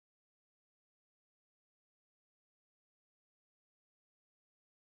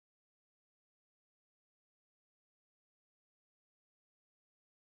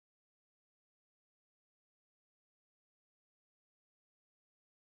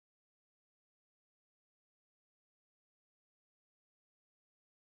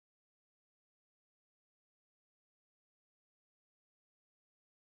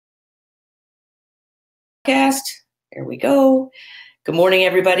Podcast. There we go. Good morning,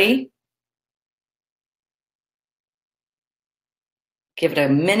 everybody. Give it a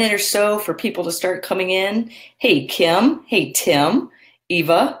minute or so for people to start coming in. Hey, Kim. Hey, Tim.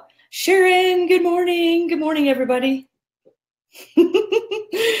 Eva. Sharon. Good morning. Good morning, everybody.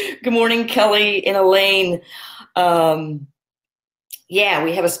 Good morning, Kelly and Elaine. Yeah,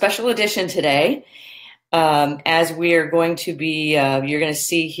 we have a special edition today. As we are going to be, you're going to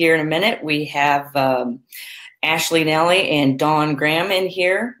see here in a minute, we have Ashley Nalley and Dawn Graham in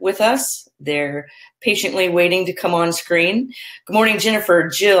here with us. They're patiently waiting to come on screen. Good morning, Jennifer,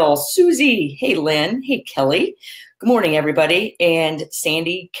 Jill, Susie. Hey, Lynn. Hey, Kelly. Good morning, everybody. And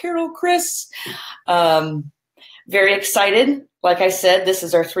Sandy, Carol, Chris. Very excited. Like I said, this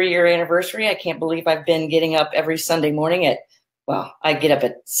is our 3-year anniversary. I can't believe I've been getting up every Sunday morning well, I get up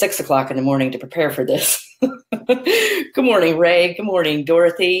at 6 o'clock in the morning to prepare for this. Good morning, Ray. Good morning,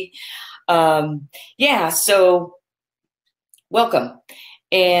 Dorothy. Yeah, so welcome.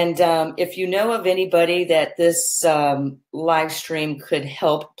 And if you know of anybody that this live stream could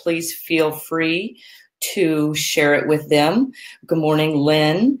help, please feel free to share it with them. Good morning,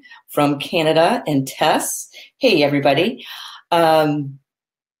 Lynn from Canada and Tess. Hey, everybody. Got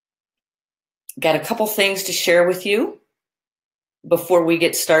a couple things to share with you before we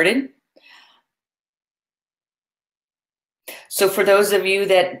get started. So for those of you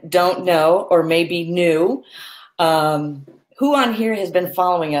that don't know or maybe new, who on here has been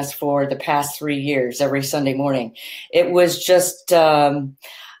following us for the past 3 years every Sunday morning? It was just a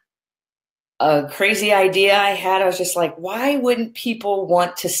crazy idea I had. I was just like, why wouldn't people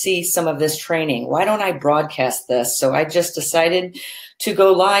want to see some of this training? Why don't I broadcast this? So I just decided to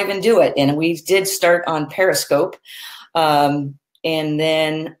go live and do it. And we did start on Periscope. And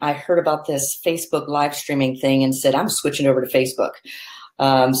then I heard about this Facebook live streaming thing and said, I'm switching over to Facebook.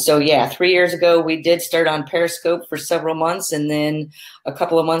 So yeah, 3 years ago, we did start on Periscope for several months. And then a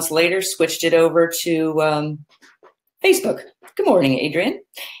couple of months later, switched it over to Facebook. Good morning, Adrian.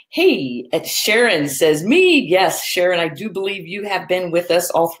 Hey, Sharon says, me. Yes, Sharon, I do believe you have been with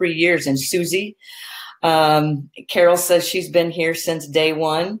us all 3 years. And Susie, Carol says she's been here since day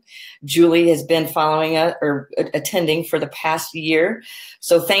one. Julie has been following us or attending for the past year.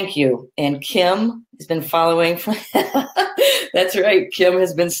 So thank you. And Kim has been following from, that's right. Kim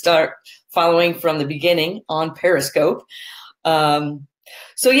has been following from the beginning on Periscope.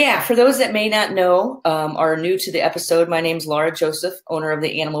 So yeah, for those that may not know, are new to the episode, my name's Laura Joseph, owner of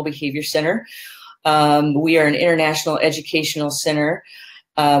the Animal Behavior Center. We are an international educational center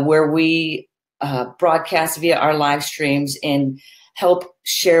where we broadcast via our live streams and help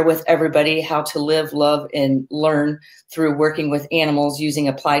share with everybody how to live, love, and learn through working with animals using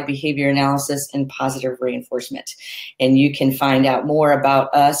applied behavior analysis and positive reinforcement. And you can find out more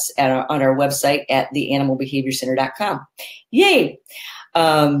about us on our website at theanimalbehaviorcenter.com. Yay!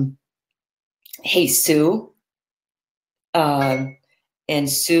 Hey, Sue. And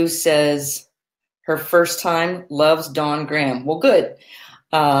Sue says her first time loves Dawn Graham. Well, good.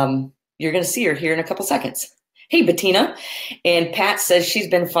 You're going to see her here in a couple seconds. Hey, Bettina. And Pat says she's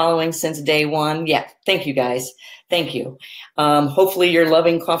been following since day one. Yeah, thank you, guys. Thank you. Hopefully you're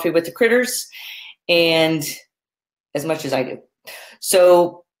loving Coffee with the Critters and as much as I do.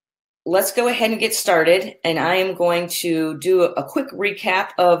 So let's go ahead and get started. And I am going to do a quick recap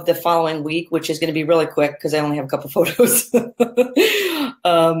of the following week, which is going to be really quick because I only have a couple photos.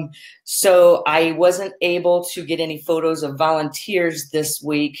 So I wasn't able to get any photos of volunteers this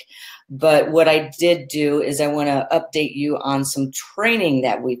week. But what I did do is I want to update you on some training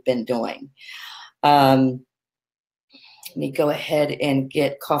that we've been doing. Let me go ahead and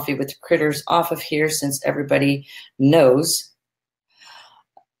get Coffee with the Critters off of here since everybody knows.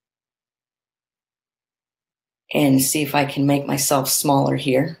 And see if I can make myself smaller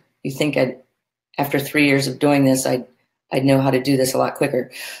here. You think after 3 years of doing this, I'd know how to do this a lot quicker.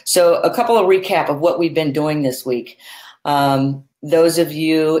 So a couple of recap of what we've been doing this week. Those of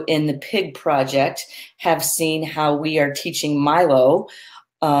you in the pig project have seen how we are teaching Milo,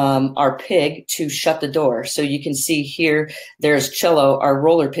 our pig, to shut the door. So you can see here, there's Cello, our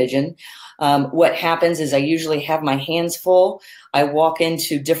roller pigeon. What happens is I usually have my hands full. I walk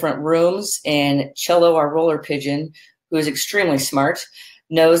into different rooms and Cello, our roller pigeon, who is extremely smart,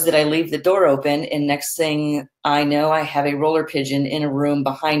 knows that I leave the door open, and next thing I know, I have a roller pigeon in a room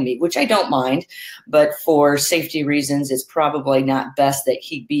behind me, which I don't mind, but for safety reasons, it's probably not best that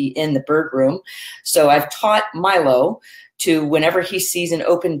he be in the bird room. So I've taught Milo to, whenever he sees an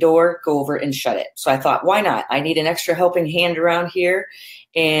open door, go over and shut it. So I thought, why not? I need an extra helping hand around here.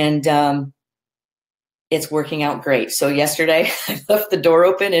 And it's working out great. So yesterday I left the door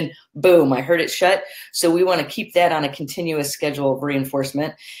open and boom, I heard it shut. So we want to keep that on a continuous schedule of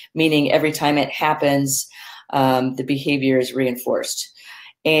reinforcement, meaning every time it happens, the behavior is reinforced.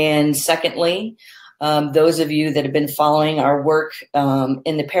 And secondly, those of you that have been following our work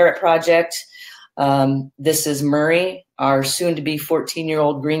in the Parrot Project, this is Murray, our soon-to-be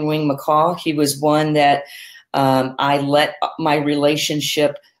 14-year-old green wing macaw. He was one that I let my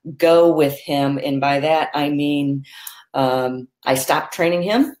relationship go with him. And by that, I mean I stopped training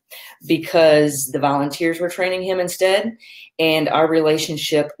him because the volunteers were training him instead. And our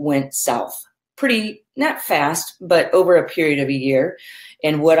relationship went south pretty, not fast, but over a period of a year.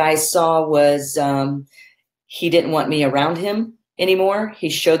 And what I saw was he didn't want me around him anymore. He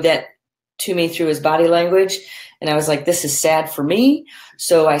showed that to me through his body language. And I was like, this is sad for me.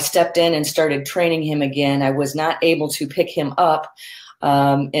 So I stepped in and started training him again. I was not able to pick him up.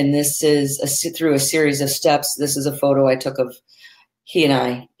 And this is through a series of steps. This is a photo I took of he and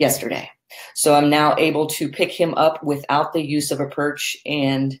I yesterday. So I'm now able to pick him up without the use of a perch.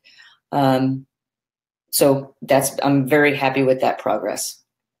 And so I'm very happy with that progress.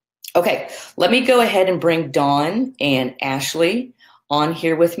 Okay, let me go ahead and bring Dawn and Ashley on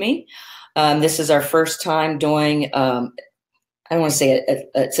here with me. This is our first time doing, I don't want to say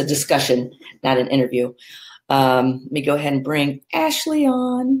it's a discussion, not an interview. Let me go ahead and bring Ashley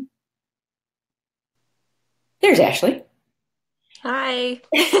on. There's Ashley. Hi.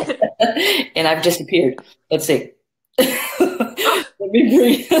 And I've disappeared. Let's see. Let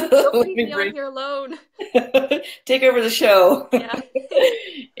me Don't on here alone. Take over the show. Yeah.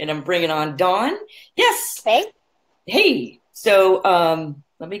 And I'm bringing on Dawn. Yes. Hey. Hey. So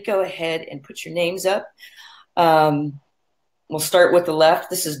let me go ahead and put your names up. We'll start with the left.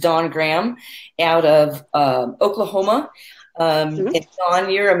 This is Dawn Graham out of Oklahoma. And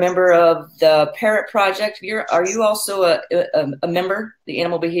Dawn, you're a member of the Parrot Project. Are you also a member, the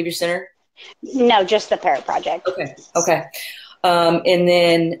Animal Behavior Center? No, just the Parrot Project. Okay. Okay. And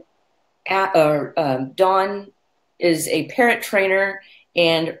then Dawn is a parrot trainer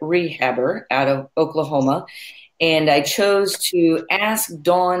and rehabber out of Oklahoma. And I chose to ask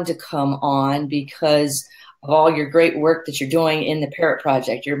Dawn to come on because of all your great work that you're doing in the Parrot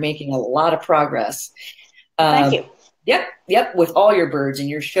Project. You're making a lot of progress. Thank you. Yep, with all your birds. And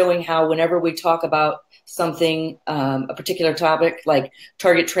you're showing how whenever we talk about something, a particular topic like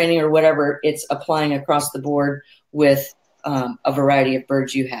target training or whatever, it's applying across the board with a variety of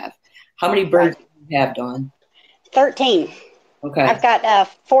birds you have. How many birds do you have, Dawn? 13. Okay. I've got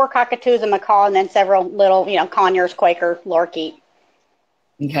 4 cockatoos, a macaw, and then several little, conures, quaker, lorikeet.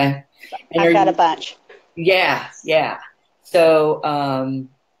 Okay. And I've got a bunch. Yeah. So, and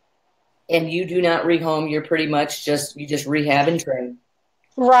you do not rehome. You're pretty much you just rehab and train.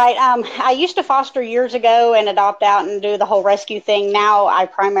 Right. I used to foster years ago and adopt out and do the whole rescue thing. Now I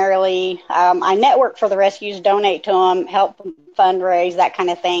primarily, I network for the rescues, donate to them, help fundraise, that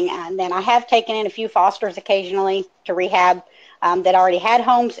kind of thing. And then I have taken in a few fosters occasionally to rehab that already had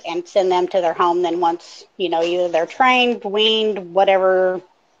homes and send them to their home. Then once, either they're trained, weaned, whatever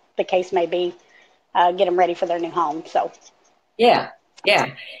the case may be, get them ready for their new home. So. Yeah.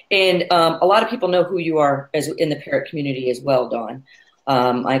 And a lot of people know who you are in the parrot community as well, Dawn.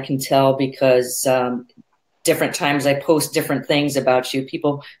 I can tell because different times I post different things about you.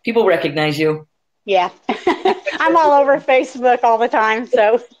 People recognize you. Yeah. I'm all over Facebook all the time.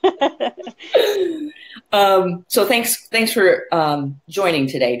 So so thanks for joining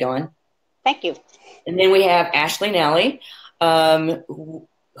today, Dawn. Thank you. And then we have Ashley Nalley,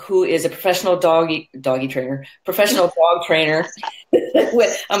 who is a professional dog trainer.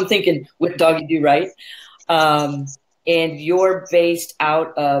 I'm thinking with Doggy Do Right. And you're based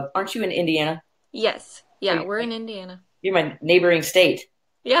out of, aren't you in Indiana? Yes. Yeah, we're in Indiana. You're my neighboring state.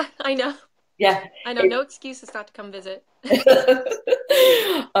 Yeah, I know. Yeah. I know. No excuses not to come visit. And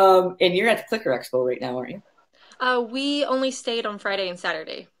you're at the Clicker Expo right now, aren't you? We only stayed on Friday and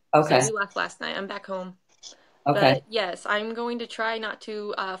Saturday. Okay. So we left last night. I'm back home. Okay. But yes, I'm going to try not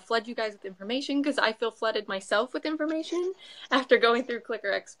to flood you guys with information because I feel flooded myself with information after going through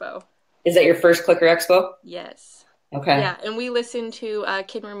Clicker Expo. Is that your first Clicker Expo? Yes. Okay. Yeah, and we listened to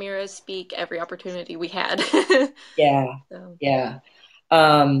Kid Ramirez speak every opportunity we had. Yeah. So. Yeah.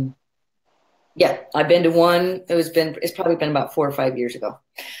 Yeah, I've been to one. It's probably been about 4 or 5 years ago.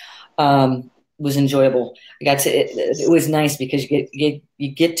 It was enjoyable. It was nice because you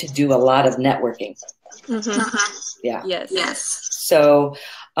get to do a lot of networking. Mm-hmm. Yeah. Yes. So,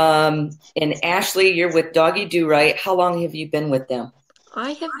 and Ashley, you're with Doggy Do Right. How long have you been with them?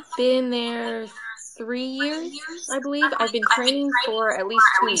 I have been there 3 years, I believe. I've been training for at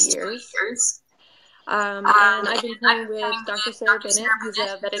least 2 years. And I've been training with Dr. Sarah Bennett, who's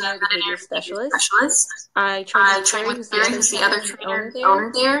a veterinary behavior specialist. I train with Terry, who's the other trainer and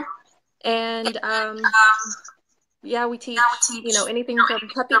owner there. And yeah, we teach, you know, anything from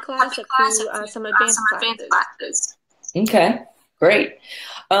puppy class up to some advanced classes. Okay, great.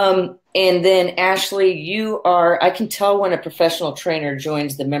 And then Ashley, you are, I can tell when a professional trainer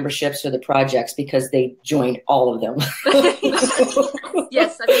joins the memberships or the projects because they join all of them.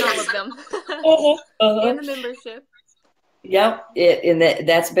 Yes, I've been all of them. And the membership. Yep, and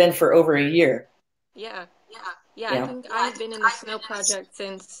that's been for over a year. Yeah. I think I've been in the snow project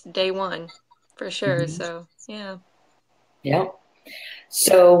since day one, for sure. So, yeah. Yep.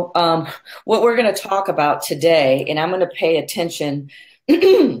 So what we're going to talk about today, and I'm going to pay attention.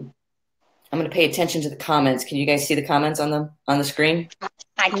 I'm going to pay attention to the comments. Can you guys see the comments on the screen?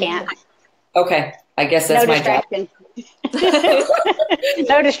 I can't. Okay, I guess that's my job.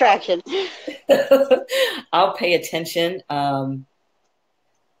 No distraction. I'll pay attention.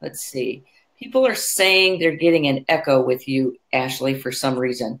 Let's see. People are saying they're getting an echo with you, Ashley, for some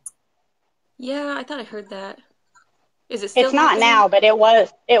reason. Yeah, I thought I heard that. Is it still It's not now, but it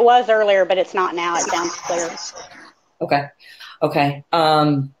was earlier, but it's not now. It sounds clear. Okay.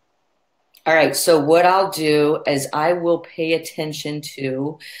 All right. So what I'll do is I will pay attention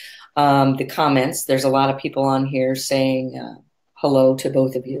to the comments. There's a lot of people on here saying hello to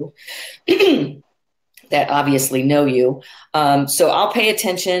both of you that obviously know you. So I'll pay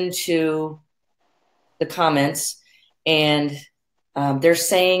attention to the comments, and they're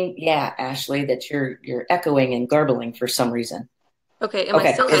saying, yeah, Ashley, that you're echoing and garbling for some reason. Okay. Am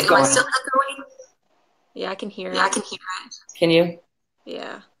I still echoing? Yeah, I can hear it. Can you?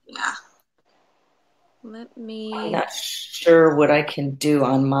 Yeah. Let me. I'm not sure what I can do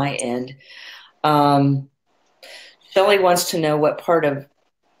on my end. Shelley wants to know what part of.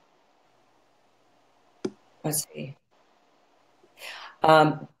 Let's see.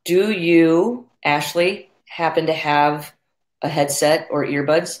 Do you, Ashley, happen to have a headset or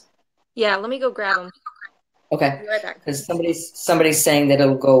earbuds? Yeah, let me go grab them. Okay. I'll be right back. Because somebody's saying that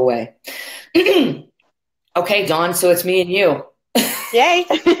it'll go away. Okay, Dawn. So it's me and you. Yay.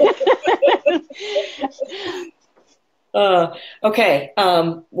 Okay.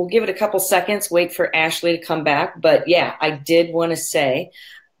 We'll give it a couple seconds. Wait for Ashley to come back. But yeah, I did want to say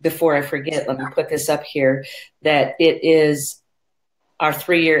before I forget, let me put this up here, that it is our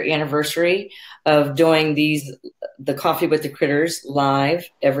 3-year anniversary of doing the Coffee with the Critters live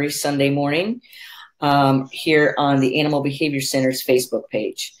every Sunday morning here on the Animal Behavior Center's Facebook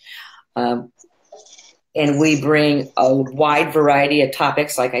page. And we bring a wide variety of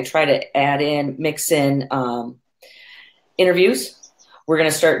topics. Like I try to mix in interviews. We're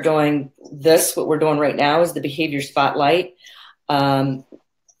going to start doing this. What we're doing right now is the Behavior Spotlight. And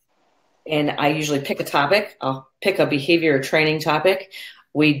I usually pick a topic. I'll pick a behavior or training topic.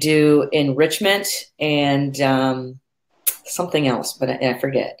 We do enrichment and something else, but I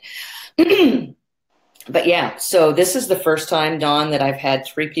forget. But yeah, so this is the first time, Dawn, that I've had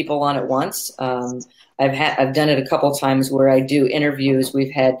 3 people on at once. I've done it a couple times where I do interviews.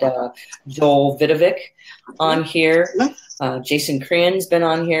 We've had Joel Vidovic on here. Jason Crean's been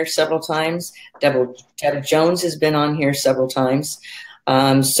on here several times. Deb Jones has been on here several times.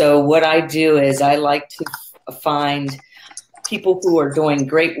 So what I do is I like to find people who are doing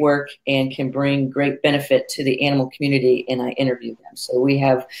great work and can bring great benefit to the animal community, and I interview them. So we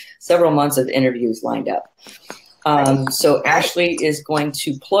have several months of interviews lined up. So Ashley is going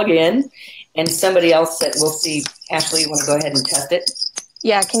to plug in, and somebody else that we'll see. Ashley, you want to go ahead and test it?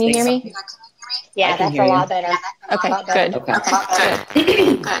 Yeah, can you hear me? Yeah, that's a lot better. Okay, good. Okay.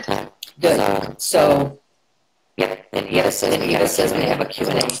 Good. So, yeah, and Eva says we have a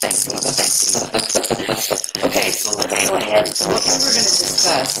Q&A. Thanks. Okay, so let's go ahead. So what we're going to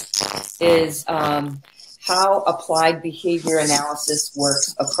discuss is how applied behavior analysis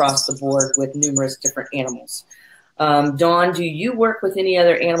works across the board with numerous different animals. Dawn, do you work with any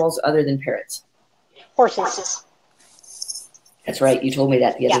other animals other than parrots? Horses. That's right. You told me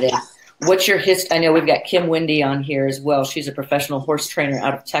that the other day. What's your history? I know we've got Kim Wendy on here as well. She's a professional horse trainer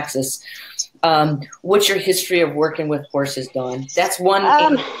out of Texas. What's your history of working with horses, Dawn? That's one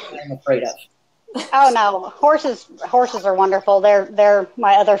animal I'm afraid of. Oh no, horses are wonderful. They're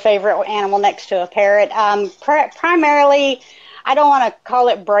my other favorite animal next to a parrot. Primarily, I don't want to call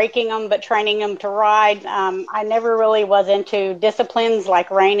it breaking them, but training them to ride. I never really was into disciplines like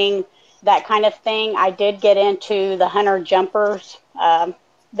reining, that kind of thing. I did get into the hunter jumpers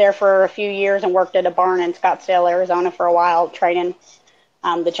there for a few years and worked at a barn in Scottsdale, Arizona for a while, training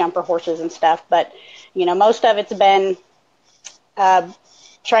the jumper horses and stuff. But, most of it's been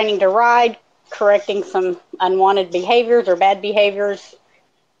training to ride, correcting some unwanted behaviors or bad behaviors,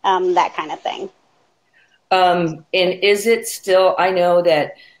 that kind of thing. And is it still, I know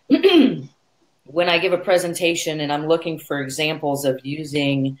that when I give a presentation and I'm looking for examples of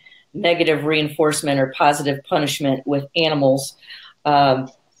using negative reinforcement or positive punishment with animals,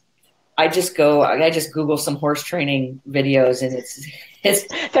 I just Google some horse training videos, and it's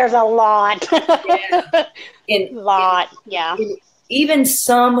there's a lot. Yeah. Yeah. Even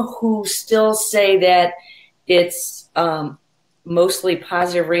some who still say that it's mostly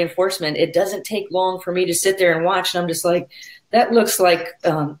positive reinforcement, it doesn't take long for me to sit there and watch, and I'm just like, that looks like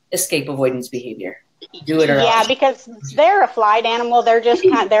escape avoidance behavior. Do it or yeah, else. because they're a flight animal. They're just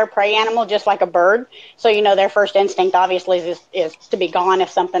they're a prey animal, just like a bird. So their first instinct obviously is to be gone if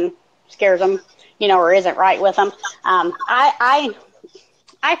something scares them, or isn't right with them. I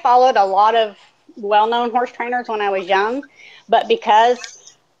followed a lot of well-known horse trainers when I was young, but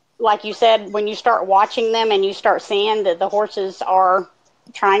because, like you said, when you start watching them and you start seeing that the horses are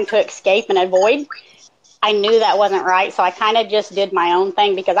trying to escape and avoid, I knew that wasn't right. So I kind of just did my own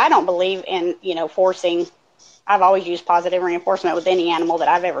thing, because I don't believe in, forcing. I've always used positive reinforcement with any animal that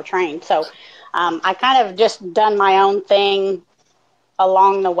I've ever trained. So I kind of just done my own thing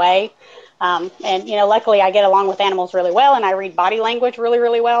along the way. And, luckily I get along with animals really well, and I read body language really,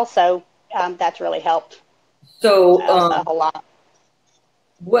 really well. So that's really helped. So a whole lot.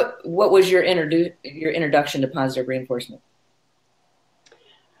 What was your introduction to positive reinforcement?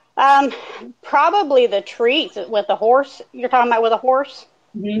 Probably the treats with a horse. You're talking about with a horse?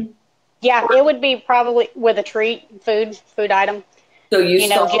 Mm-hmm. Yeah, it would be probably with a treat, food item. So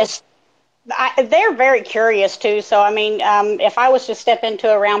they're very curious too. So, I mean, if I was to step into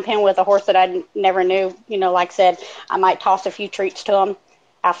a round pen with a horse that I never knew, like I said, I might toss a few treats to them,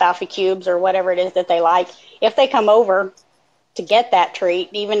 alfalfa cubes or whatever it is that they like. If they come over to get that treat,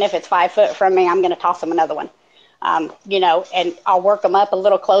 even if it's 5 foot from me, I'm going to toss them another one. And I'll work them up a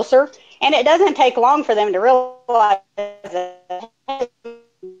little closer. And it doesn't take long for them to realize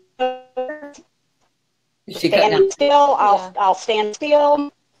standing still. I'll stand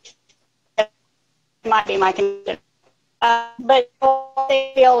still. It might be my condition. But I'll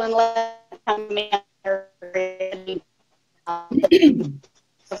stay still and let them come in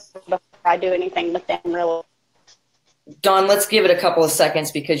before I do anything with them, really. Dawn, let's give it a couple of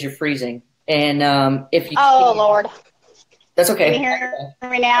seconds because you're freezing. And if you Lord. That's okay. Can you hear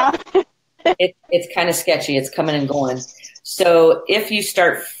me now? It's kind of sketchy. It's coming and going. So if you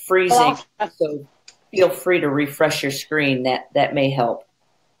start freezing, so feel free to refresh your screen. That may help.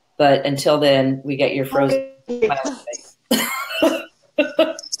 But until then, we get your frozen face.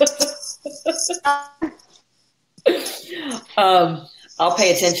 I'll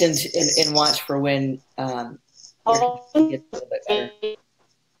pay attention and watch for when it gets a little bit better.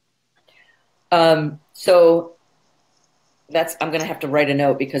 So I'm going to have to write a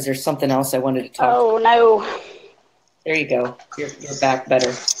note because there's something else I wanted to talk about. Oh, no. There you go. You're back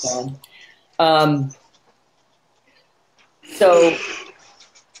better. So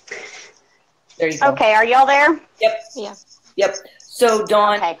there you go. Okay, are y'all there? Yep. Yeah. Yep. So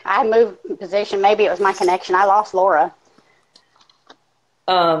Dawn. Okay, I moved position. Maybe it was my connection. I lost Laura.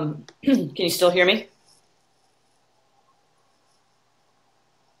 Can you still hear me?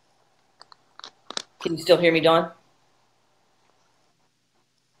 Can you still hear me, Dawn?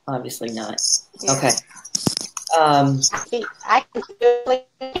 Obviously not. Okay.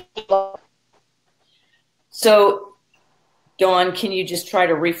 So, Dawn, can you just try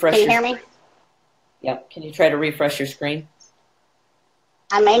to refresh? Can you hear me? Yep. Can you try to refresh your screen?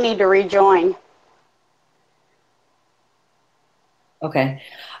 I may need to rejoin. Okay.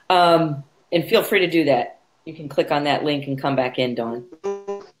 And feel free to do that. You can click on that link and come back in, Dawn.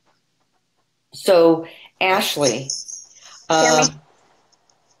 So, Ashley. Hear me?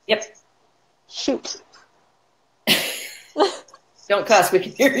 Yep. Shoot. Don't cuss, we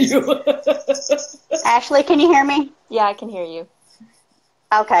can hear you. Ashley, can you hear me? Yeah, I can hear you.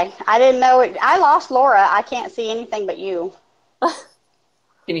 Okay. I didn't know it. I lost Laura. I can't see anything but you.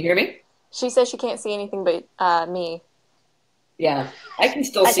 Can you hear me? She says she can't see anything but me. Yeah, I can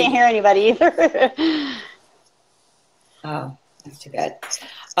still see. I can't hear anybody either. Oh, that's too bad.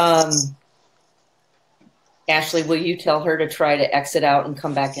 Ashley, will you tell her to try to exit out and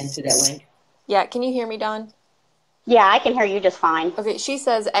come back into that link? Yeah, can you hear me, Dawn? Yeah, I can hear you just fine. Okay, she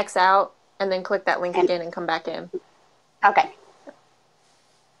says X out and then click that link again and come back in. Okay.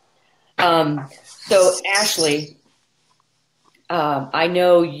 So, Ashley, I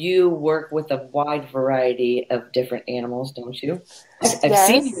know you work with a wide variety of different animals, don't you? I've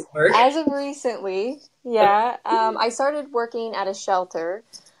seen you work. As of recently, yeah. I started working at a shelter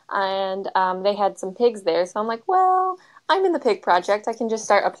and they had some pigs there. So I'm like, well, I'm in the pig project. I can just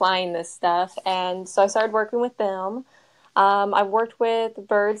start applying this stuff. And so I started working with them. I've worked with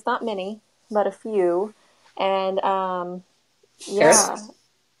birds, not many, but a few. And Parrots?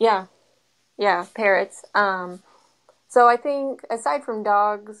 yeah, parrots. So I think aside from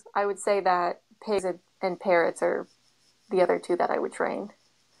dogs, I would say that pigs and parrots are the other two that I would train.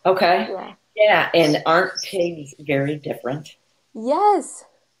 Okay. Yeah. Yeah, and aren't pigs very different? Yes,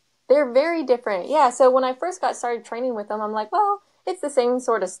 they're very different. Yeah, so when I first got started training with them, I'm like, well, it's the same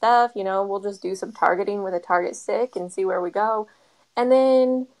sort of stuff, we'll just do some targeting with a target stick and see where we go. And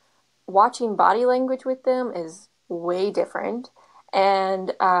then watching body language with them is way different.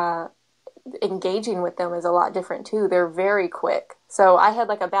 And engaging with them is a lot different too. They're very quick. So I had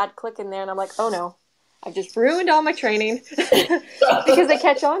like a bad click in there and I'm like, oh no, I've just ruined all my training because they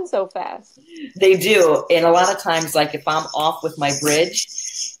catch on so fast. They do. And a lot of times, like if I'm off with my bridge,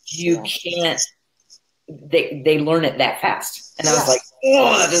 you can't, they learn it that fast. And I was like,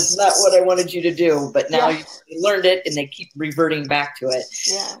 oh, that is not what I wanted you to do. But now you learned it and they keep reverting back to it.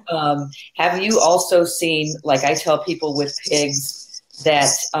 Yeah. Have you also seen, like I tell people with pigs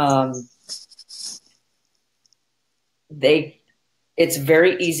that it's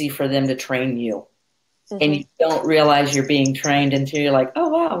very easy for them to train you. Mm-hmm. And you don't realize you're being trained until you're like, oh,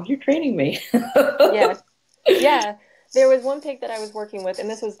 wow, you're training me. Yeah. There was one pig that I was working with, and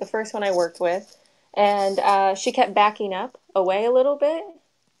this was the first one I worked with. And she kept backing up away a little bit.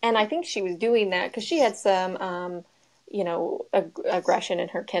 And I think she was doing that because she had some, aggression in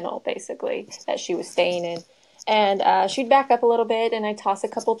her kennel, basically, that she was staying in. And she'd back up a little bit, and I'd toss a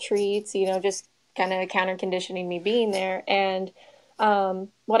couple treats, just kind of counter conditioning me being there. And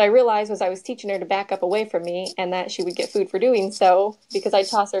what I realized was I was teaching her to back up away from me and that she would get food for doing so because I'd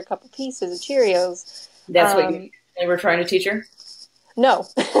toss her a couple pieces of Cheerios. That's what you were trying to teach her? No.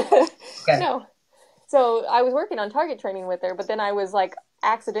 Okay. No. So I was working on target training with her, but then I was like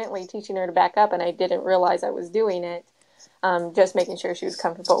accidentally teaching her to back up and I didn't realize I was doing it. Just making sure she was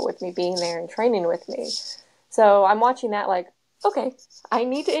comfortable with me being there and training with me. So I'm watching that like, okay, I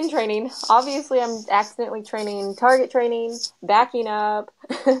need to end training. Obviously, I'm accidentally training target training, backing up,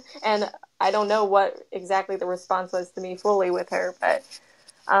 and I don't know what exactly the response was to me fully with her, but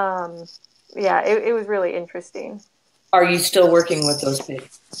it was really interesting. Are you still working with those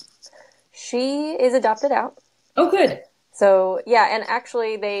pigs? She is adopted out. Oh, good. So, yeah, and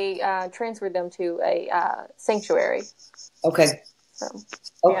actually they transferred them to a sanctuary. Okay.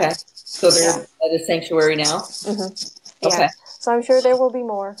 So they're at a sanctuary now? Mm-hmm. Okay. Yeah. So I'm sure there will be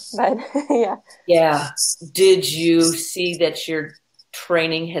more, but yeah. Yeah. Did you see that your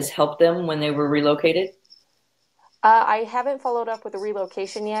training has helped them when they were relocated? I haven't followed up with the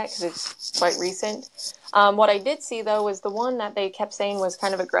relocation yet because it's quite recent. What I did see, though, was the one that they kept saying was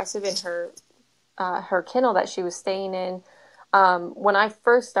kind of aggressive in her kennel that she was staying in. When I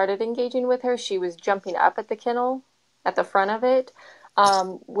first started engaging with her, she was jumping up at the kennel at the front of it.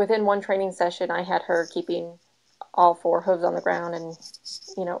 Within one training session, I had her keeping all four hooves on the ground and,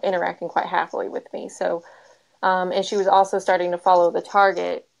 interacting quite happily with me. So, and she was also starting to follow the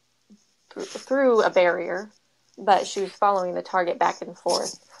target through a barrier, but she was following the target back and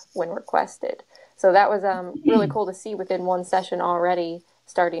forth when requested. So that was really cool to see within one session already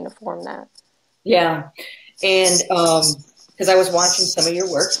starting to form that. Yeah. And because I was watching some of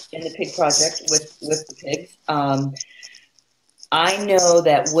your work in the pig project with the pigs, I know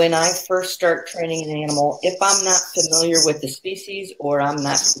that when I first start training an animal, if I'm not familiar with the species or if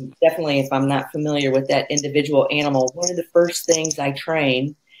I'm not familiar with that individual animal, one of the first things I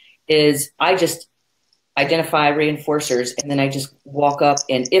train is I just identify reinforcers and then I just walk up,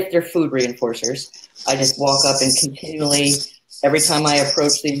 and if they're food reinforcers, I just walk up and continually, every time I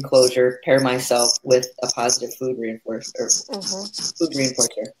approach the enclosure, pair myself with a positive food reinforcer. Food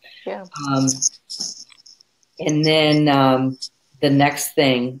reinforcer. Yeah. And then the next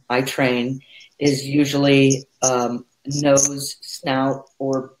thing I train is usually nose, snout,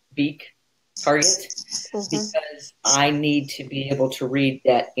 or beak target because I need to be able to read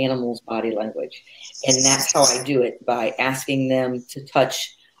that animal's body language. And that's how I do it, by asking them to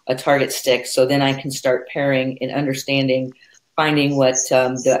touch a target stick. So then I can start pairing and understanding, finding what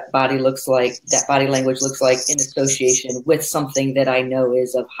that body language looks like in association with something that I know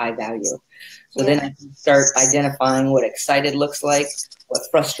is of high value. So then I can start identifying what excited looks like, what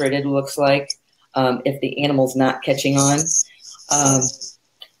frustrated looks like, if the animal's not catching on.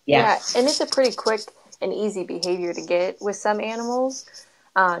 And it's a pretty quick and easy behavior to get with some animals.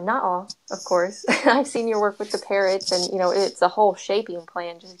 Not all, of course. I've seen your work with the parrots, and it's a whole shaping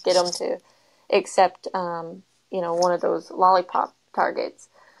plan. Just get them to accept, one of those lollipop targets.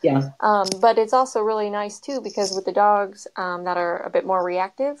 Yeah. But it's also really nice too, because with the dogs that are a bit more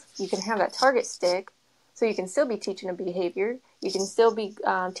reactive, you can have that target stick, so you can still be teaching a behavior. You can still be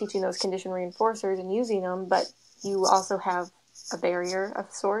teaching those condition reinforcers and using them, but you also have a barrier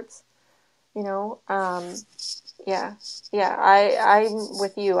of sorts, you know. Yeah, I'm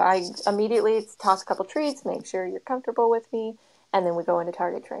with you. I immediately toss a couple treats, make sure you're comfortable with me, and then we go into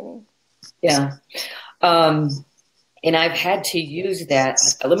target training. Yeah. And I've had to use that.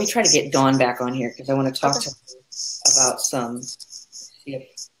 Let me try to get Dawn back on here because I want to talk to her about see if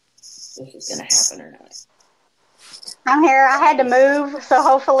this is going to happen or not. I'm here. I had to move, so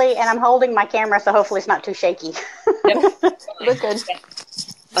hopefully, and I'm holding my camera, so hopefully it's not too shaky. Yep. Look good.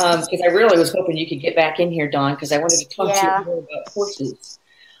 Because I really was hoping you could get back in here, Dawn, because I wanted to talk to you more about horses.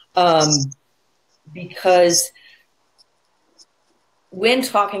 Because when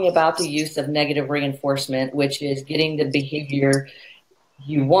talking about the use of negative reinforcement, which is getting the behavior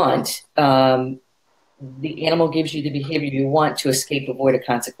you want, the animal gives you the behavior you want to escape, avoid a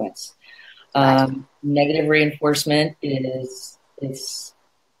consequence. Negative reinforcement is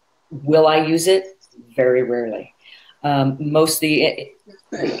will I use it? Very rarely. Most the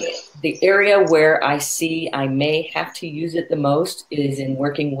area where I see I may have to use it the most is in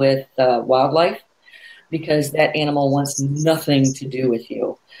working with wildlife, because that animal wants nothing to do with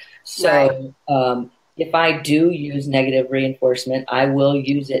you. So if I do use negative reinforcement, I will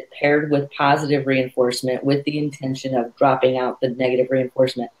use it paired with positive reinforcement with the intention of dropping out the negative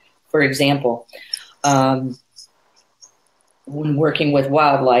reinforcement. For example, when working with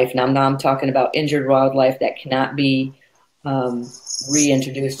wildlife, now I'm talking about injured wildlife that cannot be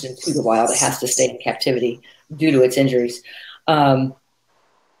reintroduced into the wild. It has to stay in captivity due to its injuries. I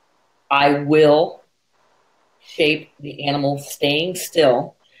will shape the animal staying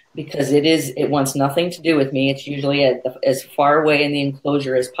still, because it wants nothing to do with me. It's usually as far away in the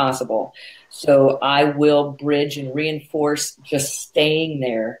enclosure as possible. So I will bridge and reinforce just staying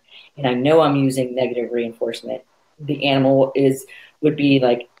there. And I know I'm using negative reinforcement. The animal would be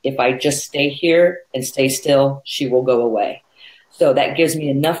like, if I just stay here and stay still, she will go away. So that gives me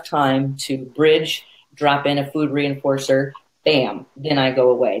enough time to bridge, drop in a food reinforcer, bam, then I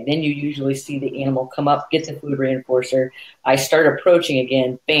go away. Then you usually see the animal come up, get the food reinforcer. I start approaching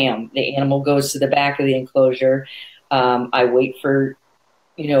again, bam, the animal goes to the back of the enclosure. I wait for,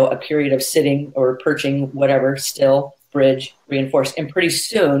 a period of sitting or perching, whatever, still, bridge, reinforce. And pretty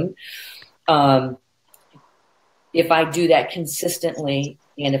soon, if I do that consistently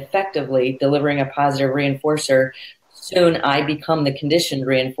and effectively, delivering a positive reinforcer, soon I become the conditioned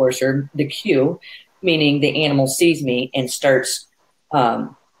reinforcer, the cue, meaning the animal sees me and starts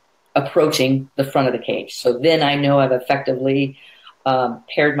approaching the front of the cage. So then I know I've effectively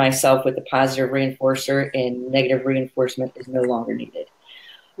paired myself with the positive reinforcer, and negative reinforcement is no longer needed.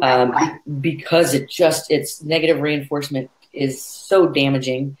 Because it's negative reinforcement is so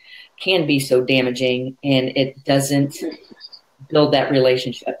damaging, can be so damaging, and it doesn't build that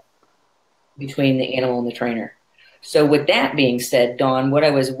relationship between the animal and the trainer. So with that being said, Dawn, what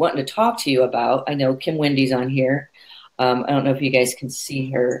I was wanting to talk to you about, I know Kim Wendy's on here. I don't know if you guys can see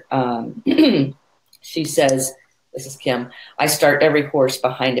her. She says, this is Kim, I start every horse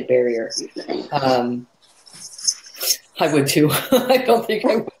behind a barrier. I would too. I don't think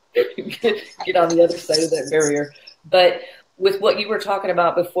I would get on the other side of that barrier. But with what you were talking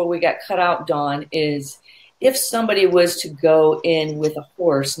about before we got cut out, Dawn, is if somebody was to go in with a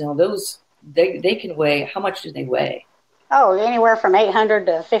horse, now those, they can weigh, how much do they weigh? Oh, anywhere from 800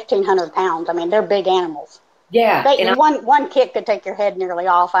 to 1,500 pounds. I mean, they're big animals. Yeah. One kick could take your head nearly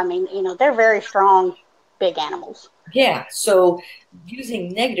off. I mean, they're very strong, big animals. Yeah. So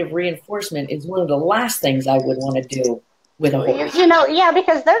using negative reinforcement is one of the last things I would want to do with a horse. Yeah,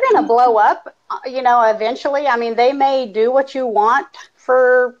 because they're going to blow up, eventually. I mean, they may do what you want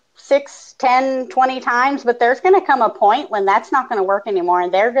for 6, 10, 20 times, but there's going to come a point when that's not going to work anymore,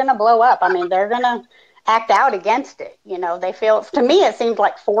 and they're going to blow up. I mean, they're going to act out against it. They feel, to me, it seems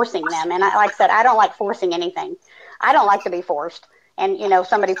like forcing them. And like I said, I don't like forcing anything. I don't like to be forced. And,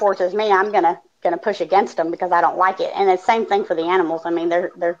 somebody forces me, I'm going to push against them because I don't like it. And it's the same thing for the animals. I mean,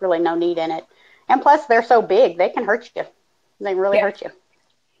 there's really no need in it. And plus, they're so big, they can hurt you. They really hurt you.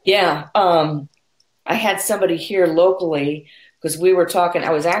 Yeah. I had somebody here locally, because we were talking, I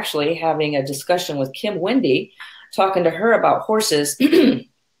was actually having a discussion with Kim Wendy, talking to her about horses.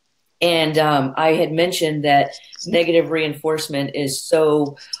 And I had mentioned that negative reinforcement is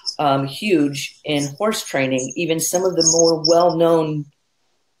so huge in horse training. Even some of the more well-known,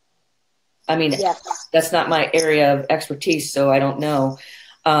 I mean, that's not my area of expertise, so I don't know.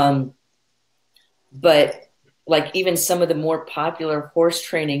 But like even some of the more popular horse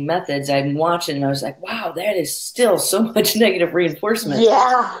training methods I'm watching, and I was like, wow, that is still so much negative reinforcement.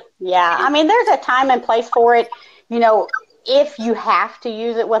 Yeah. Yeah. I mean, there's a time and place for it, you know, if you have to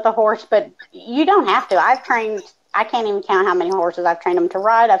use it with a horse, but you don't have to. I can't even count how many horses I've trained them to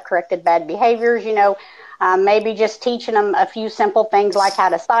ride. I've corrected bad behaviors, you know, maybe just teaching them a few simple things like how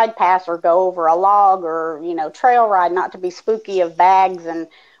to side pass or go over a log or, you know, trail ride, not to be spooky of bags and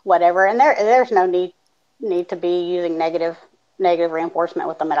whatever. And there's no need to be using negative reinforcement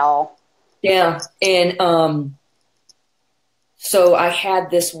with them at all. Yeah. And so I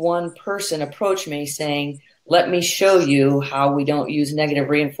had this one person approach me saying, let me show you how we don't use negative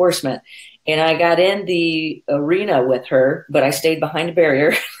reinforcement. And I got in the arena with her, but I stayed behind a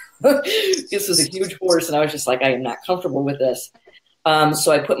barrier. This was a huge horse, and I was just like, I am not comfortable with this.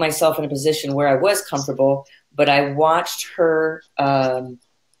 So I put myself in a position where I was comfortable, but I watched her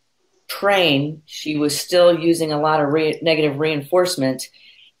train. She was still using a lot of negative reinforcement,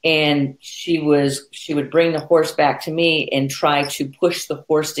 and she would bring the horse back to me and try to push the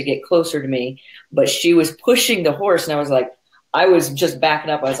horse to get closer to me, but she was pushing the horse, and I was just backing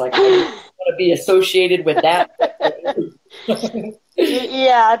up. I was like, I don't want to be associated with that.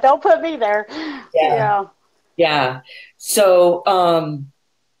 Yeah, don't put me there. Yeah. So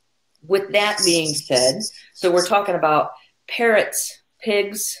with that being said, so we're talking about parrots,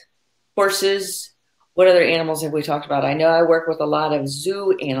 pigs, horses. What other animals have we talked about? I know I work with a lot of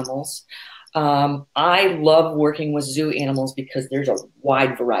zoo animals. I love working with zoo animals because there's a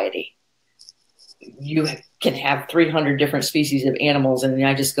wide variety. You can have 300 different species of animals, and then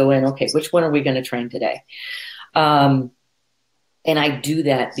I just go in, okay, which one are we going to train today? And I do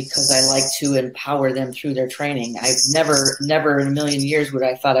that because I like to empower them through their training. I've never in a million years would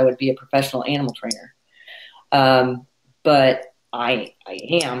I thought I would be a professional animal trainer. But I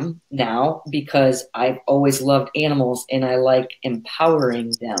am now because I've always loved animals and I like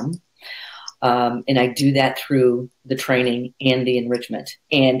empowering them. And I do that through the training and the enrichment.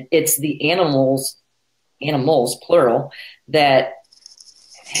 And it's the animals, plural, that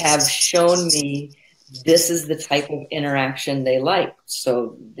have shown me this is the type of interaction they like.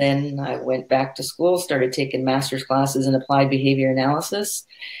 So then I went back to school, started taking master's classes in applied behavior analysis.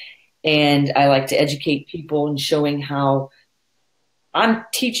 And I like to educate people and showing how I'm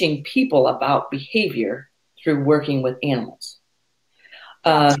teaching people about behavior through working with animals.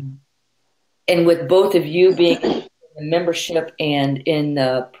 And with both of you being in the membership and in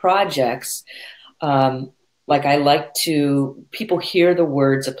the projects, like I like to, people hear the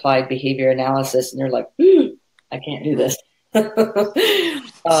words applied behavior analysis and they're like, I can't do this.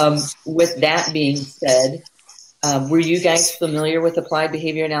 With that being said, were you guys familiar with applied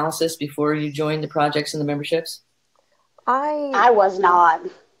behavior analysis before you joined the projects and the memberships? I was not.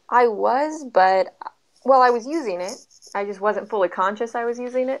 I was, but, well, I was using it. I just wasn't fully conscious I was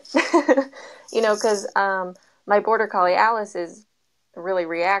using it. You know, because my border collie Alice is really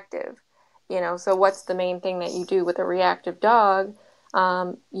reactive. You know, so what's the main thing that you do with a reactive dog?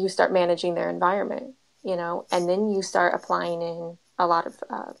 You start managing their environment, you know, and then you start applying in a lot of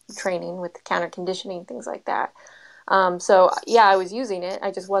training with counter conditioning, things like that. So, yeah, I was using it.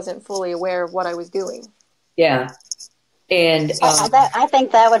 I just wasn't fully aware of what I was doing. Yeah. And I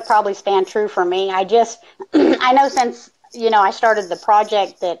think that would probably stand true for me. I know since, you know, I started the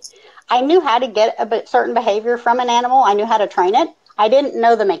project that I knew how to get a certain behavior from an animal. I knew how to train it. I didn't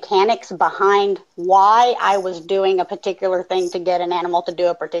know the mechanics behind why I was doing a particular thing to get an animal to do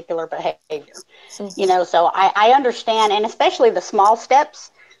a particular behavior. Mm-hmm. You know, so I understand, and especially the small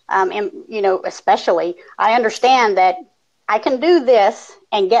steps, and, you know, especially, I understand that I can do this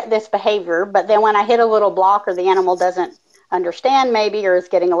and get this behavior, but then when I hit a little block or the animal doesn't understand maybe or is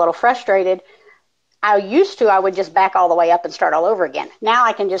getting a little frustrated, I would just back all the way up and start all over again. Now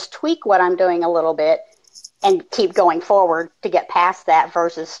I can just tweak what I'm doing a little bit and keep going forward to get past that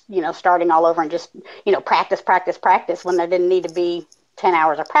versus, you know, starting all over and just, you know, practice when there didn't need to be 10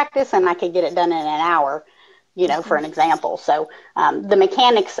 hours of practice and I could get it done in an hour, you know, for an example. So the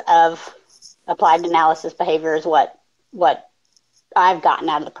mechanics of applied analysis behavior is what I've gotten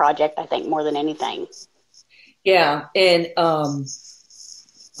out of the project, I think, more than anything. Yeah. And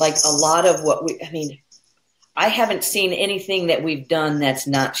like a lot of I haven't seen anything that we've done that's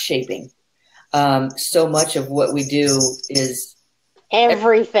not shaping. So much of what we do is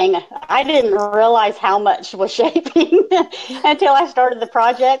everything. I didn't realize how much was shaping until I started the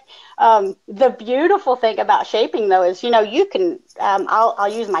project. The beautiful thing about shaping, though, is, you know, you can,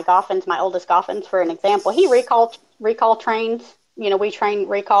 I'll use my Goffins, my oldest Goffins, for an example. He recall trains. You know, we train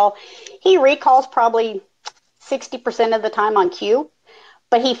recall. He recalls probably 60% of the time on cue.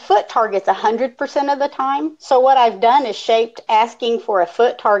 but he foot targets 100% of the time. So what I've done is shaped asking for a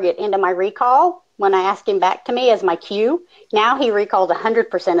foot target into my recall when I ask him back to me as my cue. Now he recalls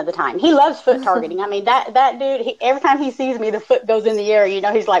 100% of the time. He loves foot targeting. I mean, that dude, every time he sees me, the foot goes in the air. You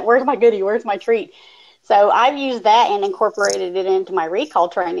know, he's like, where's my goodie? Where's my treat? So I've used that and incorporated it into my recall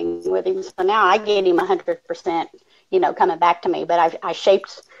training with him. So now I get him 100%, you know, coming back to me. But I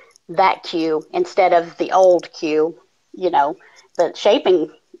shaped that cue instead of the old cue, you know. But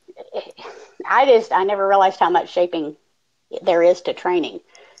shaping, I never realized how much shaping there is to training.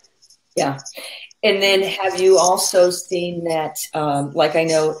 Yeah. And then have you also seen that, like I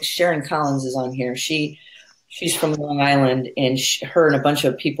know Sharon Collins is on here. She's from Long Island, and her and a bunch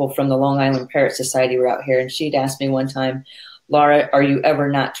of people from the Long Island Parrot Society were out here. And she'd asked me one time, Laura, are you ever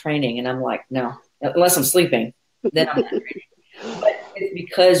not training? And I'm like, no, unless I'm sleeping, then I'm not training. But it's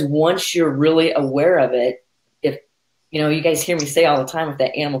because once you're really aware of it, if, you know, you guys hear me say all the time, if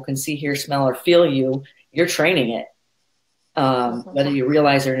that animal can see, hear, smell, or feel you, you're training it. Whether you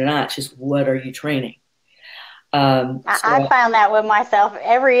realize it or not, it's just what are you training? I found that with myself.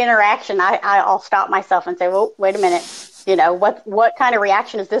 Every interaction, I'll stop myself and say, well, wait a minute. You know, what kind of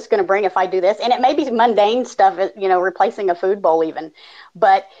reaction is this going to bring if I do this? And it may be mundane stuff, you know, replacing a food bowl even.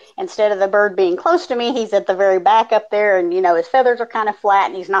 But instead of the bird being close to me, he's at the very back up there, and, you know, his feathers are kind of flat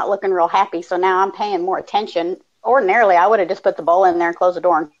and he's not looking real happy. So now I'm paying more attention. Ordinarily, I would have just put the bowl in there and closed the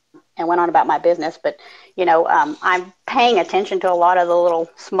door and went on about my business. But, you know, I'm paying attention to a lot of the little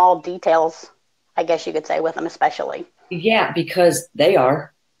small details, I guess you could say, with them especially. Yeah, because they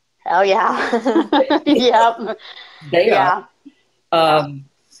are. Oh, yeah. Yep. They are.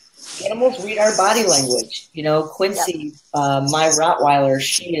 Animals read our body language. You know, Quincy, my Rottweiler,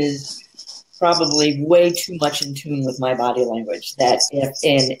 she is probably way too much in tune with my body language. That if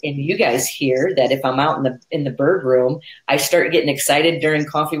and you guys hear that if I'm out in the bird room, I start getting excited during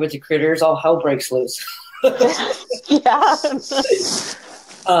Coffee with the Critters, all hell breaks loose. Yeah.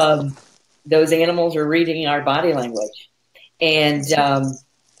 Those animals are reading our body language. And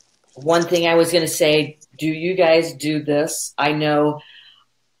one thing I was going to say, do you guys do this? I know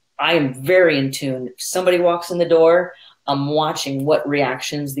I am very in tune. If somebody walks in the door, I'm watching what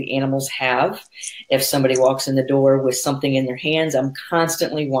reactions the animals have. If somebody walks in the door with something in their hands, I'm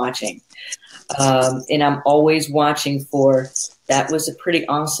constantly watching. And I'm always watching for, that was a pretty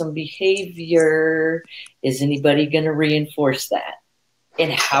awesome behavior. Is anybody going to reinforce that?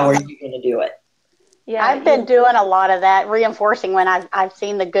 And how are you going to do it? Yeah, I've been doing a lot of that, reinforcing when I've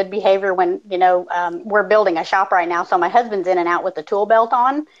seen the good behavior when, you know, we're building a shop right now. So my husband's in and out with the tool belt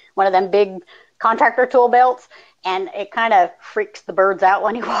on, one of them big contractor tool belts. And it kind of freaks the birds out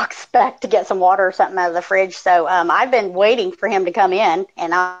when he walks back to get some water or something out of the fridge. So I've been waiting for him to come in,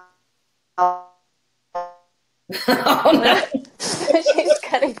 and I'll Oh, no. She's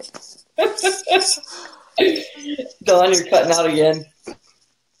cutting. Dawn, you're cutting out again.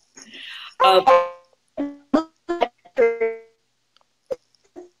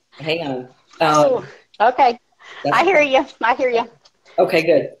 Hang on. Okay. I hear you. I hear you. Okay,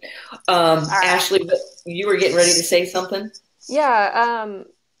 good. Right. Ashley, you were getting ready to say something? Yeah,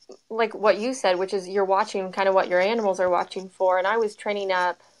 like what you said, which is you're watching kind of what your animals are watching for. And I was training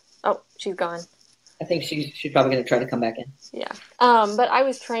up. Oh, she's gone. I think she's probably going to try to come back in. Yeah. But I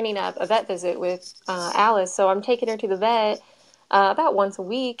was training up a vet visit with Alice. So I'm taking her to the vet about once a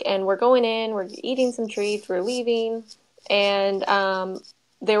week. And we're going in, we're eating some treats, we're leaving. And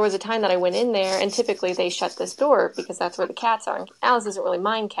there was a time that I went in there, and typically they shut this door because that's where the cats are. And Alice doesn't really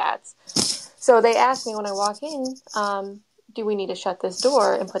mind cats. So they asked me when I walk in, do we need to shut this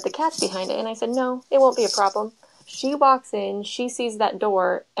door and put the cats behind it? And I said, no, it won't be a problem. She walks in, she sees that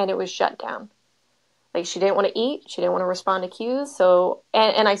door, and it was shut down. Like, she didn't want to eat, she didn't want to respond to cues. So,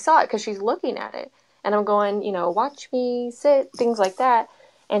 and I saw it because she's looking at it. And I'm going, you know, watch me, sit, things like that.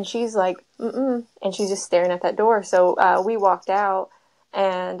 And she's like, mm-mm. And she's just staring at that door. So we walked out.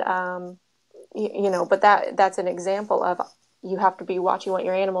 And, you know, but that's an example of you have to be watching what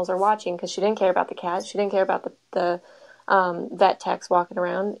your animals are watching, because she didn't care about the cat. She didn't care about the vet techs walking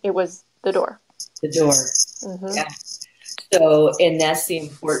around. It was the door. The door. Mm-hmm. Yeah. So, and that's the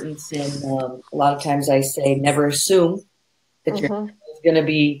importance in, a lot of times I say, never assume that your animal is going to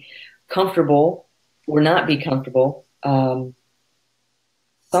be comfortable or not be comfortable.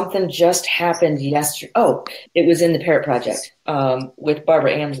 Something just happened yesterday. Oh, it was in the Parrot Project with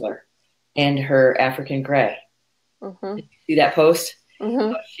Barbara Amsler and her African Gray. Mm-hmm. Did you see that post?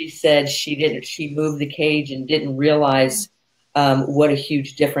 Mm-hmm. She said she moved the cage and didn't realize what a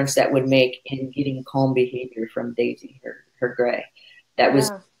huge difference that would make in getting calm behavior from Daisy, her Gray. That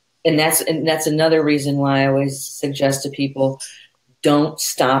was, and that's another reason why I always suggest to people, don't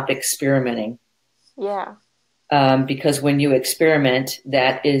stop experimenting. Yeah. Because when you experiment,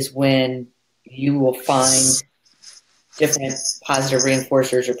 that is when you will find different positive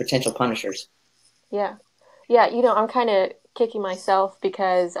reinforcers or potential punishers. Yeah. Yeah, you know, I'm kind of kicking myself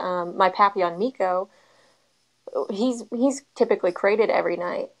because my Papillon Miko, he's typically crated every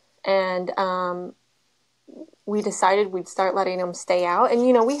night. And we decided we'd start letting him stay out. And,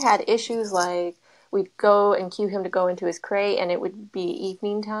 you know, we had issues like we'd go and cue him to go into his crate, and it would be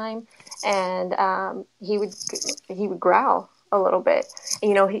evening time, and he would growl a little bit. And,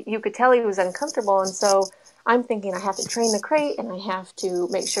 you know, you could tell he was uncomfortable, and so I'm thinking I have to train the crate, and I have to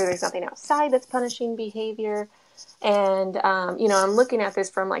make sure there's nothing outside that's punishing behavior. And, you know, I'm looking at this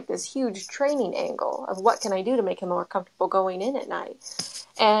from like this huge training angle of what can I do to make him more comfortable going in at night.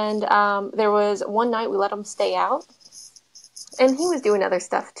 And there was one night we let him stay out, and he was doing other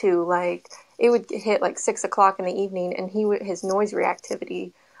stuff too. Like it would hit like 6 o'clock in the evening, and his noise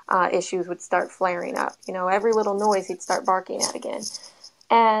reactivity issues would start flaring up. You know, every little noise he'd start barking at again.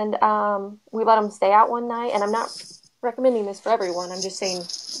 And we let him stay out one night, and I'm not recommending this for everyone. I'm just saying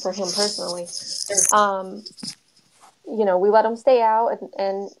for him personally. You know, we let him stay out,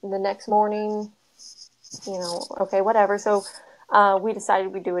 and the next morning, you know, okay, whatever. So we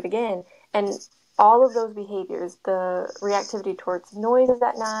decided we'd do it again. And all of those behaviors, the reactivity towards noises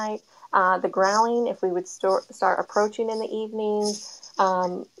at night, the growling, if we would start approaching in the evenings,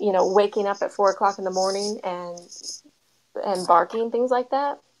 you know, waking up at 4 o'clock in the morning and barking, things like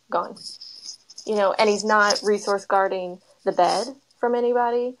that, gone. You know, and he's not resource guarding the bed from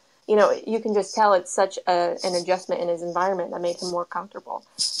anybody. You know, you can just tell it's such an adjustment in his environment that made him more comfortable.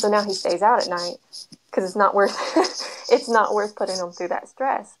 So now he stays out at night because it's not worth it's not worth putting him through that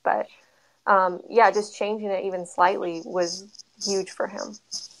stress. But yeah, just changing it even slightly was huge for him.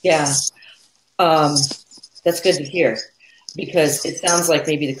 Yeah, that's good to hear, because it sounds like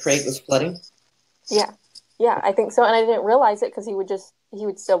maybe the crate was flooding. Yeah, I think so. And I didn't realize it because he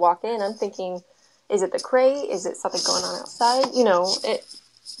would still walk in. I'm thinking, is it the crate? Is it something going on outside? You know,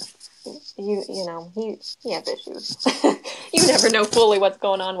 you know, he has issues. You never know fully what's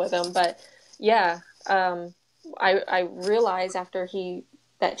going on with him. But yeah, I realized after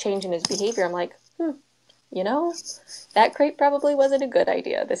that change in his behavior, I'm like, you know, that crate probably wasn't a good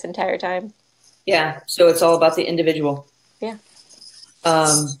idea this entire time. Yeah, so it's all about the individual. Yeah.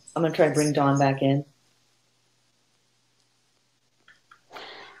 I'm going to try to bring Dawn back in.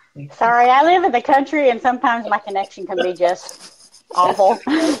 Sorry, I live in the country, and sometimes my connection can be just awful.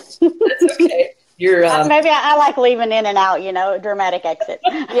 That's okay. You're maybe I like leaving in and out, you know, dramatic exit.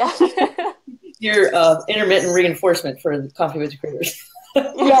 Yeah. You're intermittent reinforcement for the Coffee with the Critters.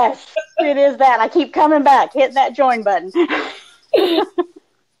 Yes, it is that. I keep coming back, hitting that join button.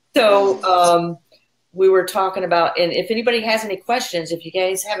 So we were talking about, and if anybody has any questions, if you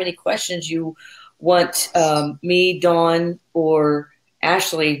guys have any questions you want me, Dawn, or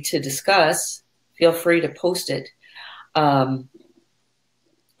Ashley to discuss, feel free to post it. I'm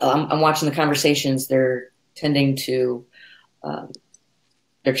watching the conversations. They're tending to,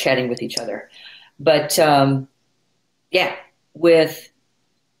 they're chatting with each other. But yeah, with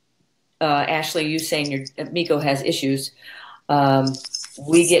Ashley, you saying your Miko has issues,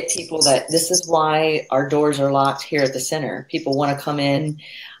 we get people that this is why our doors are locked here at the center. People want to come in,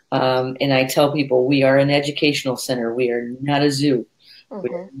 and I tell people we are an educational center. We are not a zoo. Mm-hmm.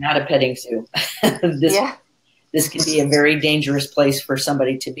 We're not a petting zoo. This can be a very dangerous place for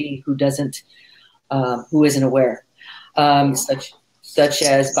somebody to be who isn't aware. Such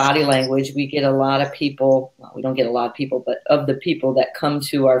as body language. We get a lot of people, well, we don't get a lot of people, but of the people that come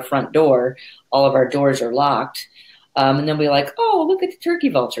to our front door, all of our doors are locked. And then we're like, oh, look at the turkey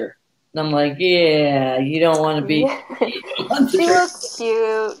vulture. And I'm like, yeah, you don't want to be. She looks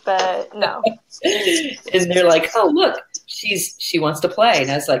cute, but no. And they're like, oh, look, she wants to play.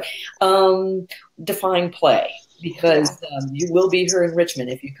 And I was like, define play, because you will be her enrichment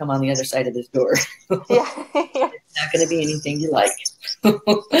if you come on the other side of this door. It's not going to be anything you like.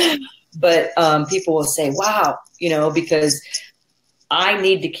 But people will say, wow, you know, because I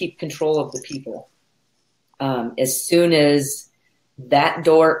need to keep control of the people. As soon as that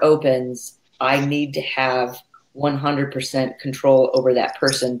door opens, I need to have 100% control over that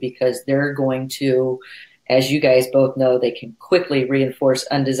person, because they're going to, as you guys both know, they can quickly reinforce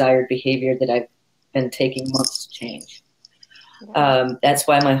undesired behavior that I've been taking months to change. That's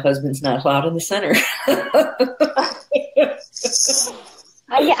why my husband's not allowed in the center.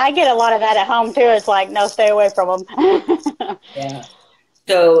 I get a lot of that at home too. It's like, no, stay away from them. Yeah.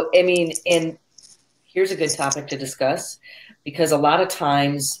 So, I mean, and here's a good topic to discuss, because a lot of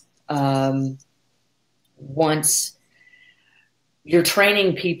times, once you're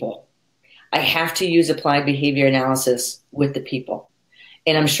training people. I have to use applied behavior analysis with the people.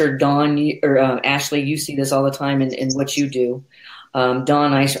 And I'm sure Dawn or Ashley, you see this all the time in what you do.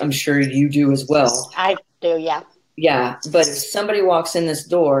 Dawn, I'm sure you do as well. I do, yeah. Yeah, but if somebody walks in this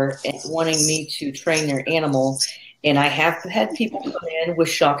door and wanting me to train their animal, and I have had people come in with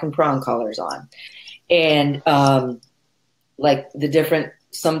shock and prong collars on, and like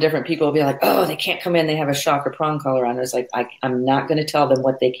some different people will be like, oh, they can't come in, they have a shock or prong collar on. It's like, I'm not going to tell them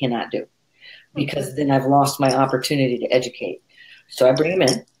what they cannot do, because then I've lost my opportunity to educate. So I bring them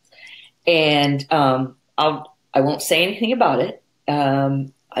in, and I won't say anything about it.